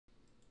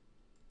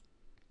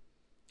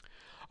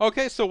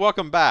Okay, so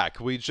welcome back.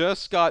 We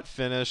just got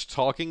finished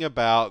talking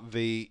about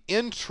the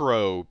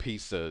intro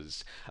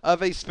pieces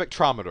of a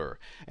spectrometer.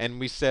 And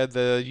we said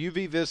the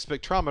UV-Vis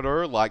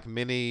spectrometer, like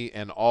many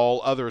and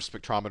all other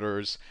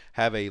spectrometers,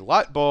 have a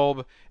light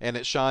bulb and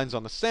it shines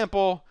on the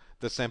sample.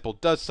 The sample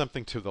does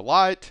something to the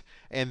light,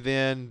 and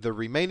then the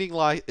remaining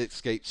light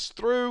escapes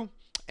through,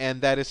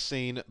 and that is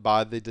seen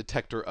by the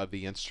detector of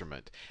the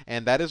instrument.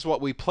 And that is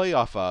what we play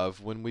off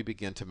of when we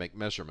begin to make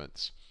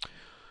measurements.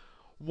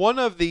 One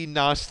of the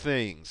nice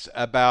things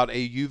about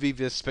a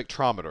UV-Vis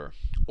spectrometer,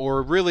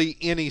 or really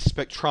any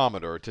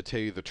spectrometer to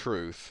tell you the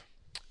truth,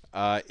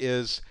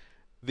 is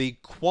the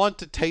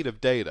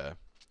quantitative data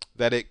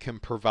that it can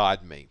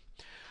provide me.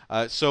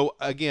 So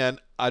again,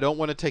 I don't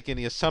want to take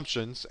any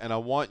assumptions, and I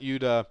want you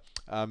to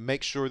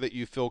make sure that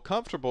you feel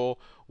comfortable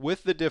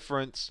with the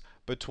difference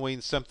between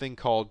something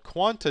called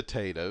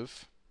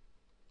quantitative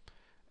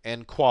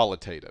and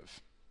qualitative.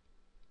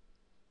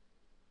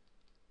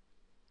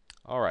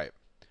 All right.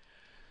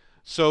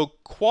 So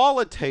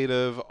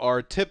qualitative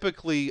are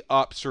typically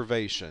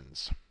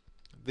observations.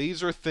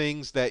 These are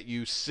things that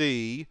you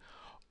see,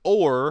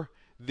 or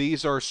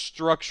these are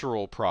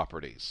structural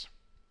properties.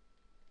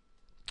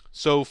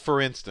 So for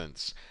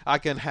instance, I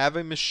can have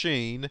a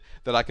machine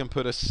that I can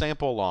put a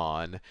sample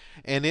on,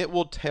 and it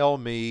will tell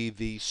me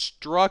the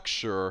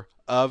structure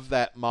of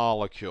that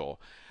molecule.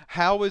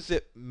 How is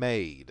it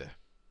made?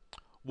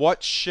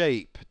 What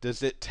shape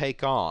does it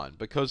take on?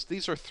 Because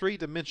these are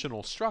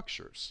three-dimensional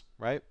structures,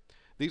 right?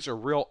 These are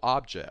real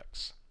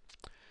objects.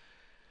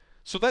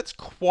 So that's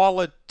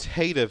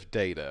qualitative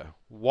data.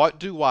 What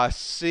do I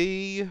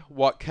see?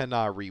 What can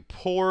I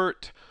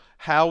report?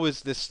 How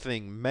is this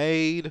thing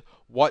made?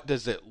 What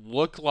does it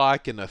look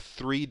like in a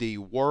 3D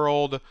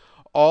world?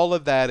 All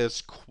of that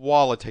is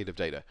qualitative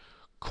data.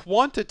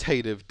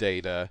 Quantitative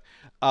data,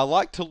 I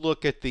like to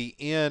look at the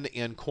N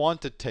in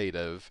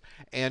quantitative,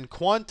 and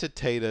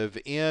quantitative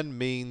N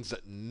means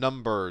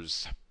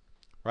numbers,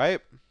 right?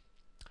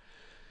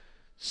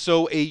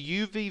 So a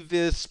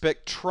UV-Vis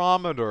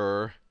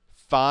spectrometer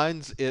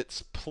finds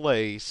its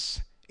place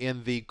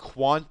in the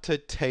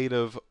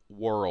quantitative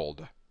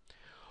world.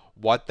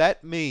 What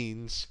that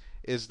means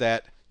is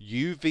that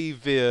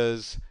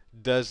UV-Vis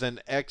does an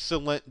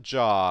excellent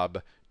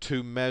job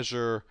to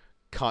measure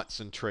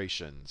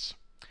concentrations.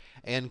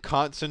 And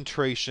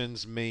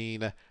concentrations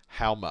mean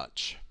how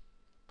much.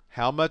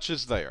 How much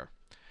is there?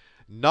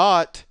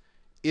 Not,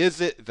 is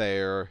it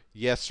there,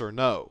 yes or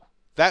no.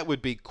 That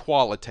would be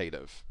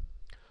qualitative.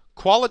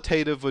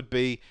 Qualitative would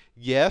be,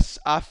 yes,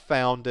 I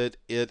found it,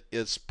 it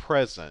is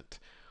present.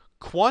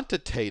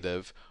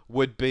 Quantitative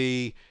would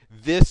be,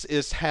 this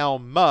is how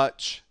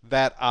much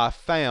that I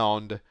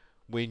found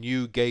when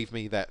you gave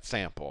me that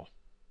sample.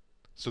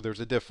 So there's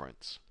a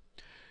difference.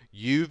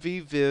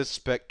 UV-Vis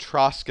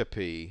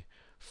spectroscopy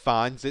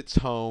finds its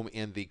home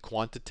in the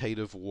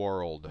quantitative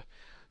world.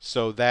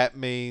 So that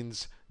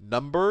means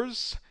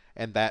numbers,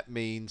 and that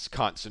means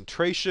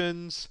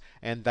concentrations,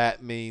 and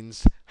that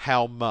means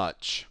how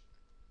much.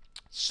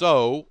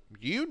 So,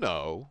 you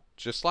know,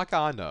 just like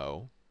I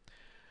know,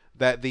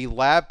 that the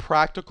lab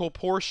practical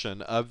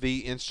portion of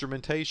the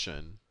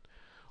instrumentation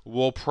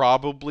will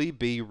probably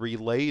be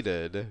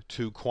related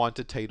to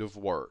quantitative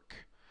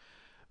work,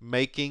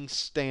 making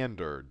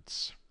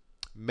standards,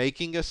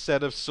 making a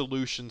set of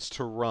solutions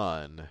to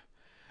run,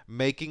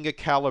 making a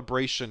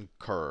calibration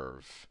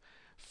curve,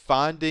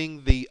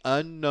 finding the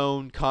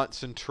unknown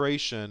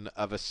concentration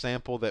of a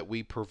sample that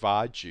we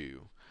provide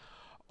you.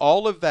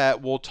 All of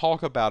that we'll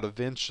talk about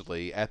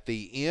eventually at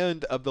the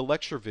end of the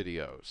lecture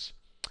videos.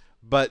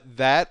 But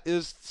that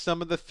is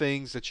some of the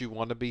things that you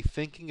want to be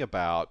thinking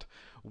about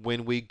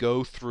when we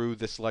go through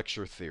this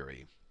lecture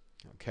theory.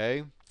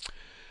 Okay?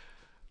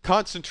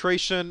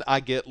 Concentration, I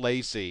get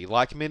lazy.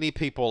 Like many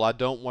people, I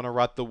don't want to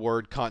write the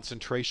word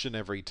concentration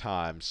every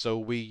time. So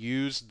we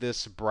use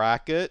this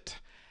bracket,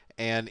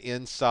 and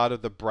inside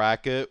of the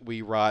bracket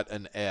we write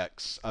an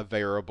X, a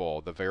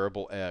variable, the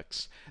variable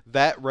X.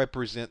 That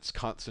represents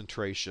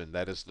concentration.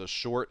 That is the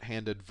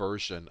shorthanded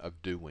version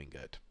of doing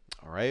it.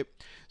 All right?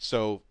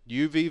 So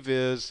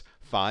UV-Vis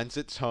finds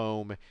its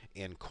home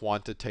in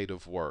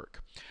quantitative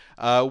work.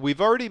 We've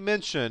already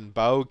mentioned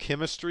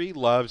biochemistry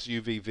loves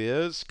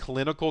UV-Vis,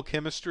 clinical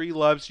chemistry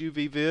loves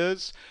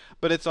UV-Vis,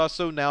 but it's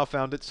also now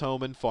found its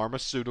home in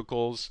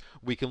pharmaceuticals.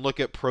 We can look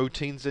at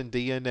proteins and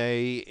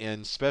DNA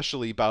in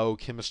especially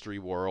biochemistry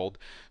world.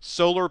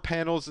 Solar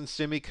panels and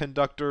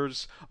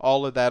semiconductors,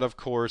 all of that of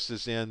course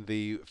is in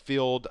the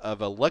field of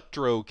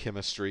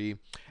electrochemistry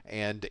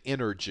and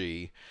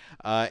energy.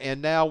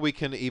 And now we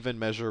can even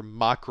measure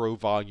micro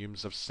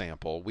volumes of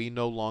sample. We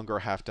no longer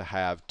have to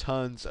have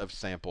tons of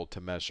sample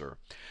to measure.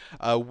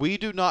 We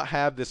do not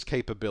have this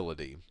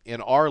capability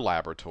in our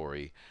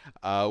laboratory.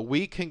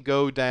 We can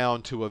go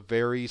down to a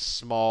very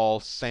small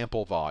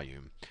sample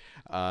volume.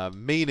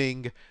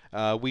 Meaning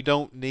we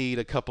don't need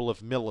a couple of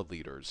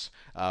milliliters.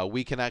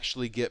 We can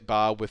actually get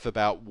by with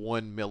about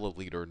 1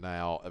 milliliter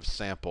now of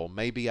sample.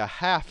 Maybe a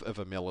half of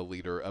a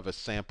milliliter of a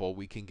sample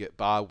we can get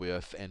by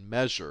with and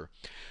measure.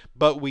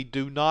 But we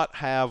do not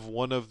have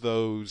one of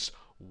those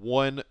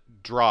one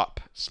drop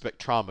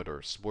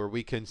spectrometers where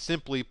we can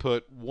simply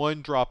put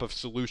one drop of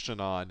solution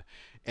on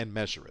and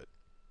measure it.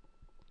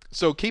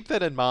 So keep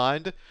that in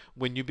mind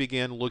when you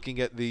begin looking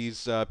at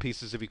these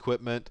pieces of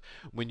equipment,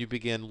 when you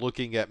begin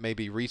looking at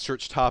maybe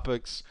research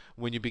topics,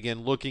 when you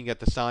begin looking at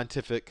the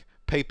scientific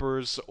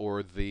papers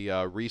or the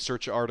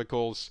research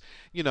articles.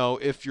 You know,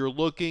 if you're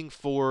looking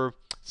for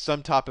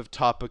some type of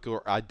topic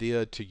or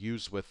idea to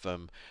use with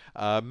them,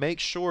 make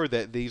sure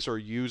that these are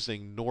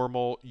using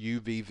normal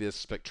UV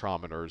vis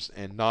spectrometers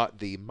and not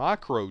the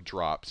micro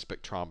drop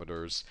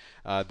spectrometers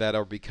that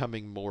are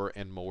becoming more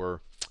and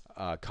more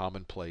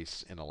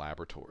commonplace in a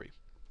laboratory.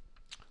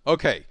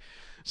 Okay,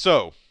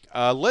 so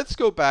let's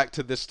go back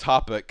to this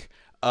topic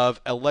of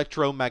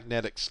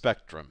electromagnetic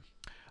spectrum.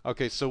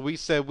 Okay, so we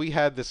said we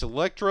had this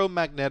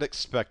electromagnetic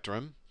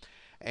spectrum,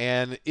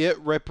 and it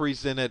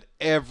represented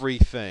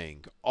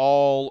everything,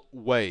 all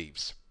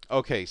waves.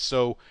 Okay,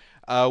 so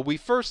we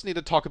first need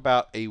to talk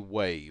about a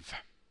wave,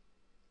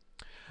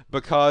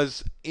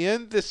 because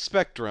in this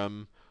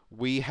spectrum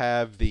we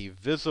have the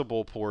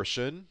visible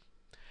portion,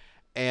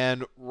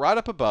 and right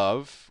up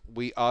above,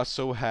 we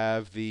also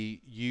have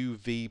the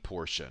UV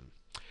portion.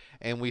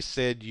 And we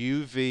said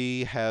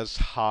UV has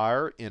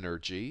higher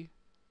energy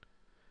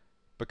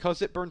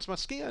because it burns my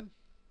skin.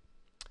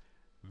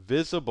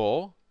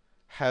 Visible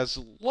has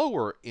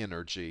lower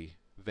energy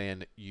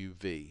than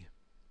UV.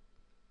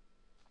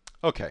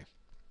 Okay.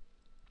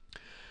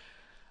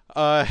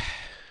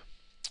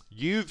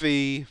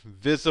 UV,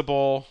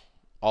 visible,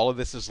 all of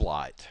this is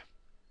light.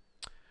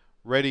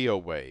 Radio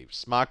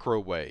waves,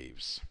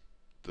 microwaves.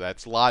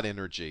 That's light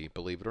energy.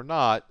 Believe it or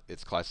not,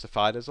 it's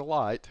classified as a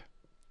light.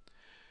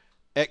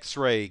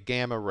 X-ray,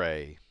 gamma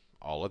ray,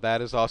 all of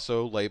that is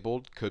also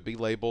labeled, could be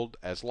labeled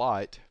as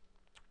light.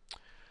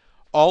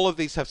 All of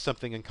these have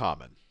something in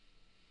common,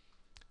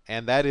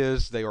 and that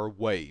is they are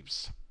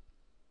waves.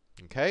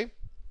 Okay?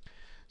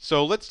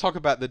 So let's talk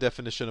about the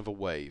definition of a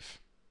wave.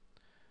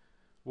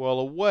 Well,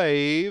 a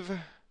wave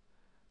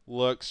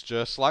looks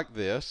just like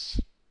this,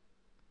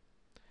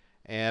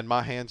 and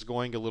my hand's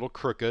going a little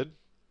crooked.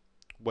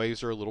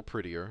 Waves are a little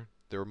prettier.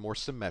 They're more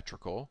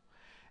symmetrical.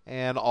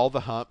 And all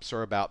the humps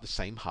are about the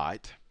same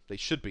height. They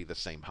should be the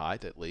same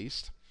height, at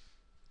least.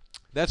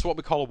 That's what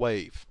we call a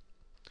wave.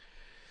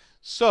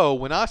 So,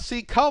 when I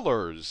see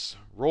colors,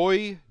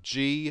 Roy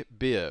G.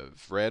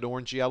 Biv, red,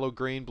 orange, yellow,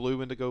 green,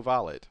 blue, indigo,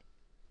 violet,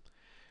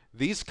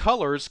 these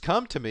colors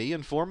come to me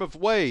in form of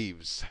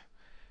waves.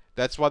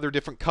 That's why they're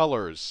different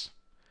colors,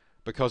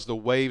 because the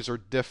waves are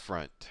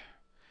different.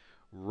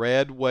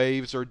 Red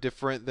waves are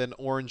different than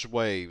orange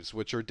waves,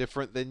 which are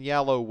different than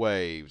yellow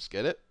waves.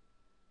 Get it?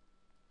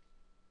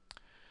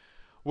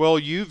 Well,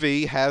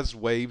 UV has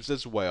waves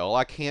as well.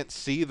 I can't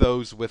see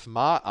those with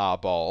my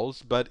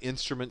eyeballs, but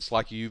instruments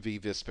like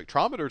UV vis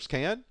spectrometers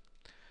can.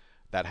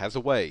 That has a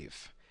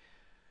wave.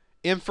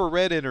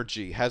 Infrared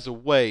energy has a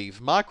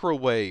wave.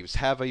 Microwaves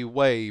have a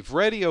wave.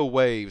 Radio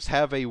waves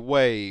have a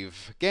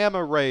wave.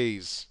 Gamma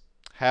rays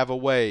have a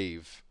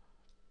wave.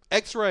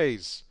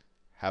 X-rays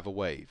have a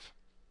wave.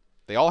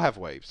 They all have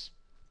waves.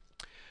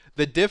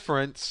 The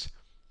difference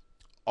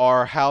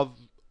are how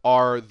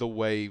are the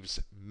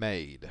waves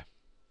made.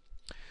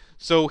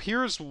 So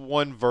here's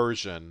one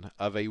version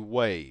of a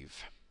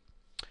wave.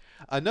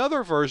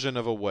 Another version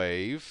of a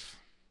wave,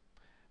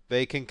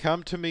 they can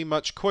come to me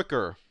much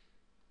quicker,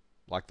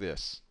 like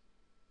this.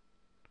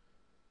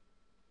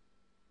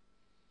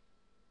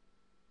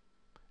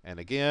 And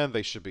again,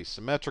 they should be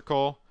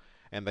symmetrical,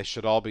 and they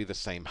should all be the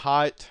same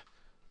height,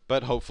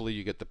 but hopefully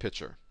you get the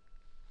picture.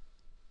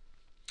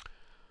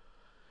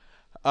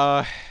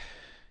 The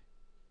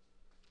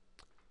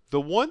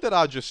one that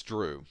I just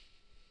drew,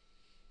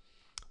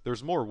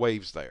 there's more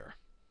waves there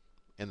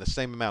in the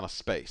same amount of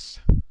space,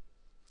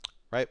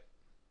 right?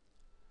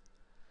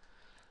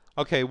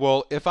 Okay,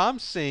 well, if I'm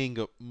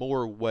seeing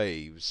more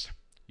waves,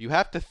 you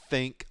have to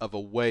think of a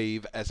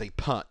wave as a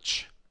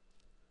punch.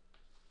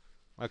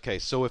 Okay,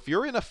 so if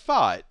you're in a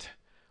fight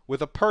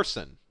with a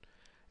person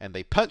and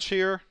they punch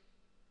here,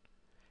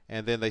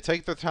 and then they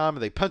take their time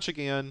and they punch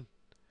again,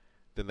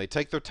 then they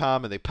take their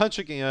time and they punch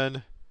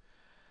again,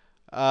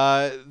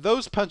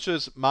 those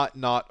punches might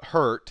not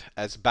hurt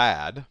as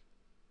bad,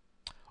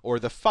 or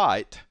the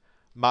fight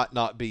might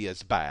not be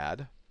as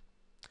bad,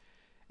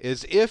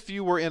 as if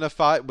you were in a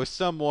fight with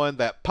someone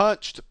that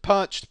punched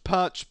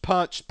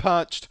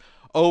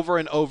over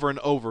and over and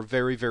over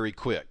very, very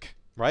quick,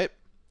 right?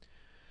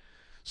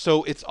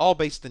 So it's all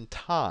based in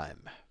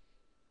time.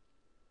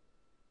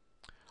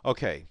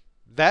 Okay,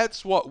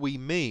 that's what we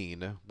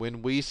mean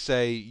when we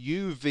say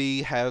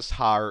UV has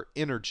higher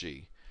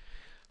energy.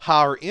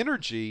 Higher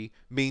energy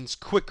means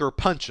quicker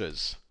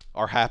punches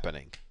are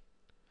happening.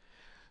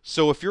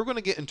 So if you're going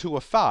to get into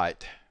a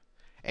fight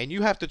and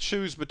you have to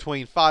choose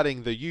between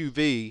fighting the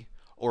UV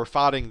or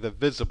fighting the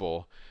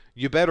visible,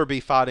 you better be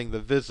fighting the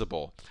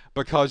visible,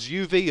 because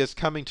UV is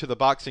coming to the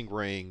boxing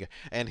ring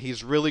and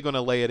he's really going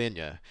to lay it in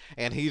you,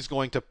 and he's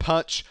going to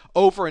punch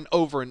over and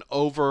over and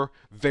over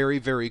very,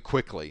 very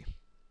quickly.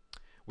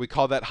 We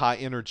call that high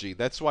energy.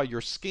 That's why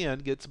your skin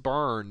gets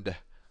burned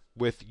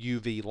with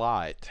UV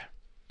light.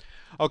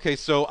 Okay,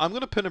 so I'm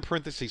going to put in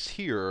parentheses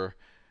here.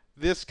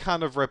 This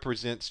kind of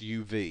represents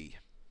UV.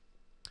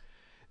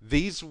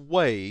 These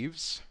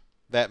waves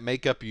that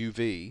make up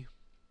UV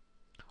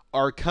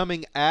are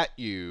coming at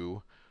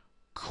you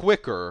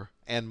quicker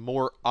and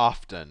more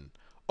often,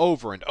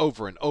 over and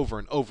over and over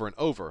and over and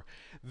over.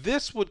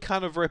 This would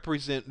kind of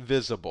represent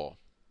visible.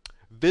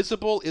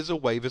 Visible is a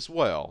wave as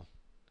well.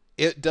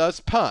 It does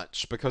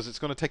punch because it's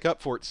going to take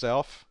up for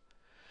itself,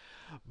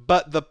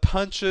 but the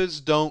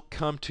punches don't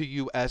come to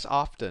you as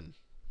often.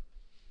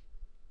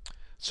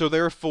 So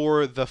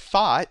therefore, the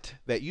fight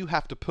that you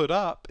have to put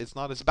up is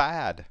not as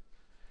bad.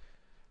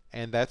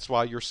 And that's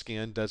why your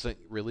skin doesn't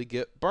really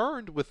get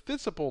burned with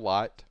visible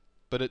light,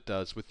 but it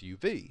does with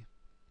UV.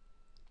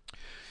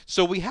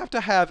 So we have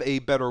to have a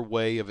better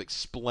way of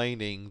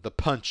explaining the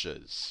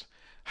punches.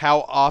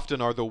 How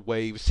often are the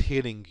waves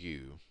hitting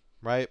you,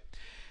 right?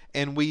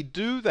 And we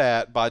do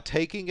that by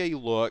taking a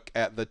look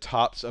at the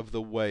tops of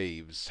the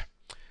waves.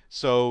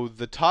 So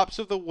the tops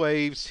of the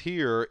waves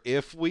here,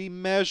 if we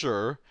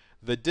measure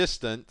the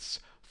distance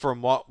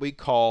from what we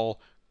call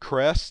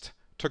crest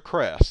to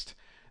crest,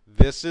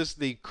 this is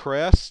the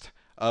crest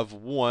of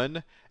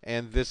one,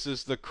 and this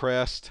is the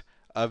crest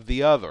of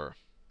the other.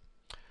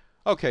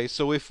 Okay,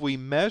 so if we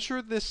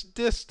measure this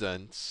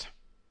distance,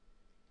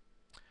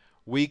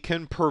 we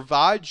can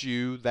provide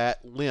you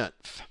that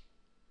length.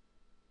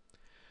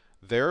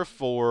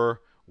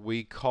 Therefore,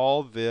 we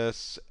call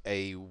this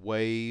a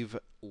wave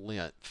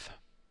length.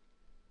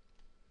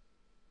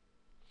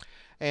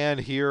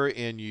 And here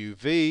in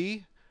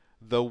UV,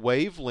 the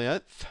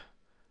wavelength,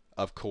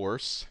 of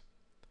course,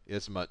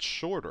 is much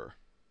shorter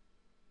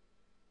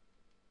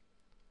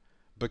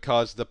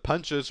because the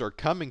punches are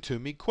coming to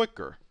me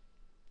quicker.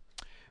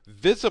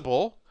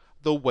 Visible,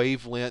 the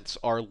wavelengths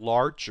are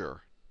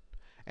larger,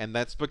 and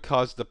that's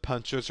because the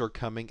punches are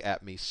coming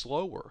at me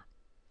slower.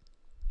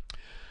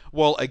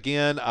 Well,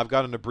 again, I've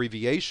got an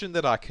abbreviation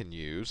that I can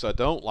use. I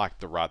don't like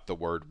to write the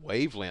word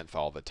wavelength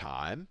all the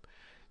time.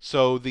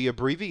 So the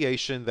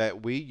abbreviation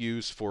that we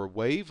use for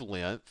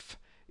wavelength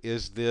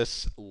is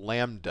this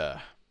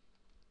lambda.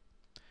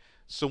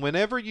 So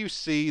whenever you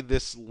see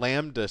this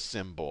lambda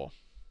symbol,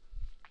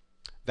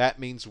 that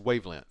means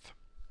wavelength.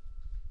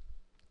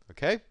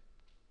 Okay?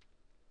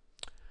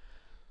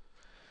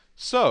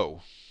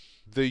 So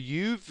the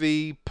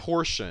UV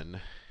portion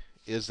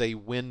is a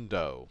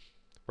window,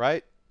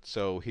 right?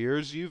 So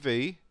here's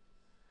UV,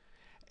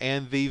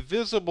 and the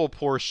visible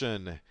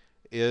portion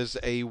is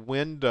a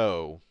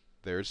window.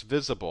 There's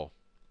visible.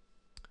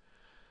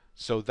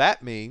 So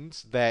that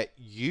means that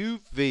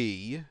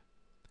UV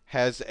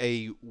has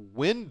a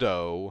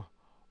window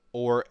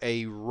or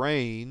a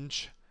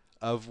range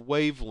of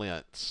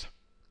wavelengths.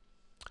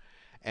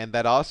 And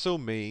that also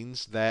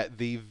means that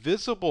the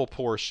visible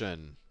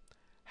portion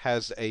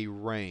has a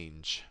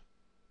range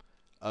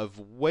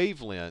of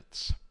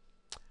wavelengths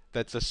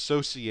that's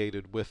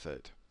associated with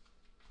it.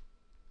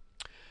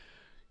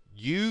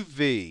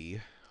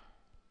 UV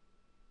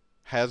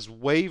has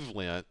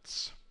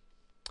wavelengths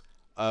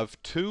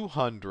of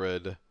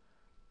 200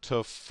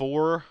 to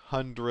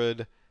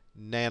 400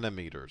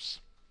 nanometers.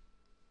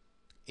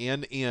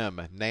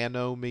 nm,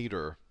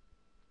 nanometer.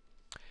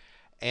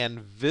 And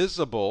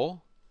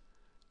visible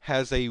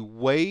has a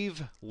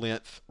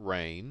wavelength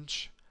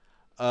range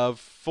of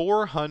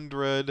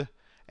 400,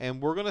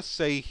 and we're going to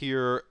say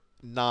here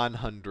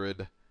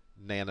 900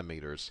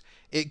 nanometers.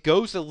 It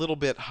goes a little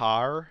bit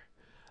higher,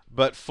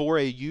 but for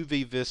a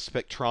UV vis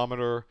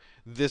spectrometer,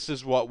 this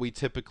is what we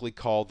typically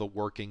call the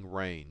working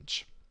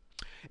range.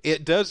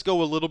 It does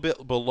go a little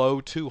bit below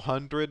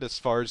 200 as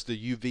far as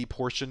the UV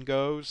portion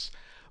goes,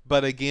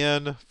 but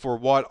again, for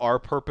what our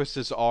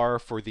purposes are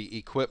for the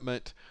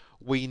equipment,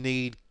 we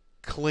need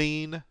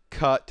clean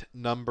cut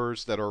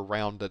numbers that are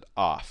rounded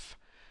off.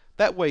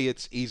 That way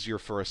it's easier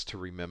for us to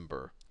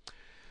remember.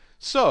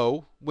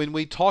 So, when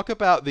we talk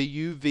about the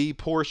UV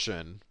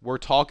portion, we're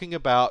talking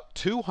about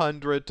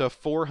 200 to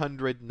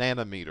 400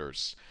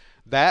 nanometers.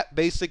 That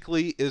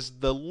basically is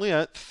the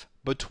length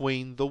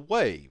between the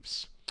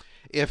waves.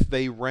 If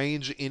they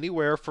range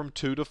anywhere from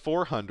 2 to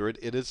 400,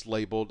 it is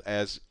labeled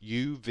as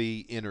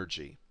UV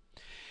energy.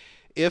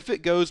 If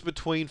it goes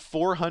between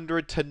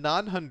 400 to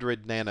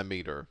 900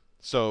 nanometer,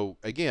 so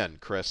again,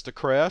 crest to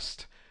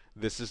crest,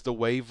 this is the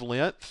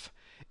wavelength.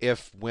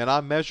 If when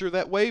I measure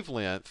that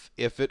wavelength,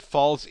 if it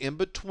falls in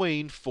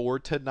between 4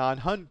 to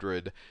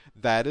 900,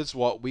 that is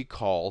what we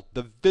call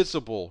the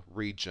visible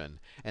region.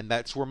 And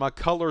that's where my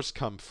colors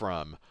come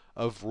from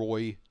of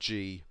Roy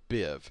G.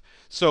 Biv.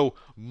 So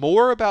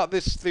more about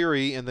this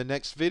theory in the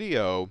next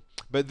video,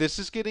 but this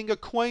is getting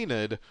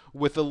acquainted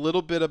with a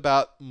little bit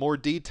about more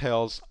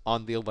details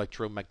on the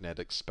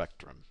electromagnetic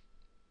spectrum.